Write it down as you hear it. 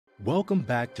Welcome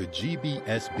back to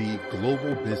GBSB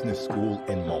Global Business School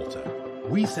in Malta.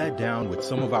 We sat down with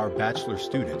some of our Bachelor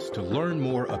students to learn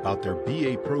more about their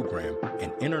BA program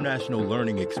and international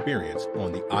learning experience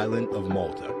on the island of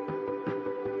Malta.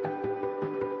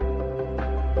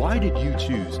 Why did you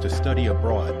choose to study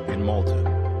abroad in Malta?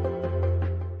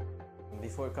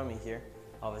 Before coming here,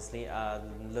 obviously, I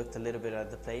looked a little bit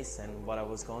at the place and what I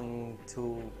was going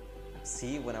to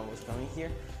see when I was coming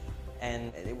here.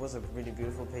 And it was a really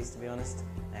beautiful place, to be honest,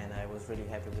 and I was really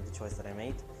happy with the choice that I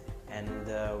made. And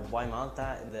why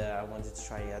Malta? I wanted to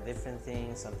try a different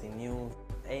thing, something new.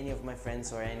 Any of my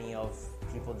friends or any of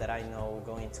people that I know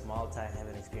going to Malta have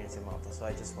an experience in Malta, so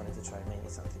I just wanted to try mainly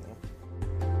something new.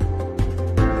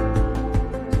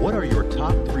 What are your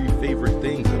top 3 favorite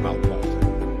things about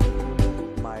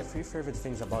Malta? My 3 favorite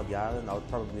things about the island, I would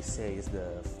probably say, is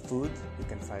the food. You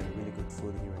can find really good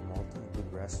food here in Malta,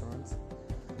 good restaurants.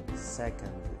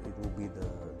 Second, it will be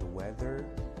the weather,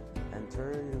 and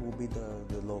third, it will be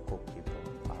the local people.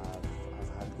 I've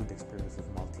had good experience with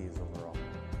Maltese overall.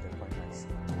 They're quite nice.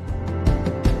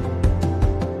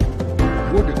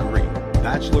 Your degree,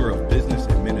 Bachelor of Business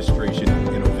Administration and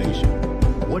Innovation,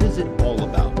 what is it all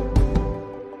about?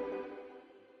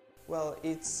 Well,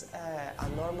 it's a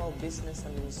normal business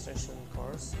administration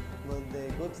course. Well, the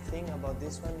good thing about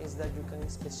this one is that you can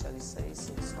specialize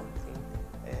in something.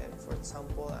 For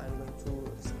example, I'm going to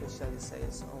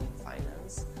specialize on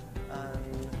finance,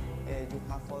 and you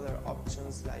have other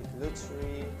options like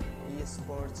luxury,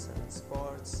 esports and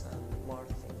sports and more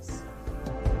things.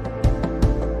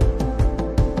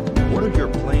 What are your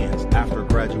plans after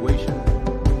graduation?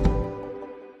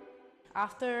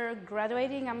 After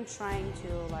graduating, I'm trying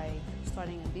to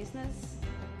starting a business.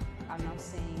 I'm not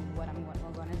saying what I'm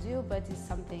gonna do, but it's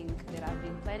something that I've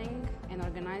been planning and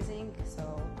organizing.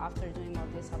 So after doing all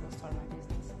this, I will start my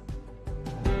business.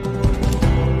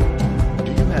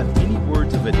 Do you have any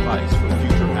words of advice for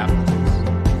future applicants?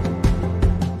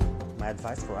 My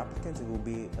advice for applicants, it will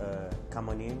be come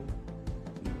on in.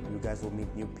 You guys will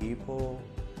meet new people,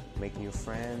 make new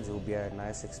friends. It will be a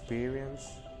nice experience.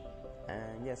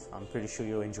 And yes, I'm pretty sure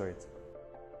you'll enjoy it.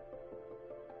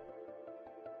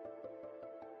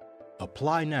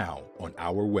 Apply now on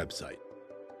our website.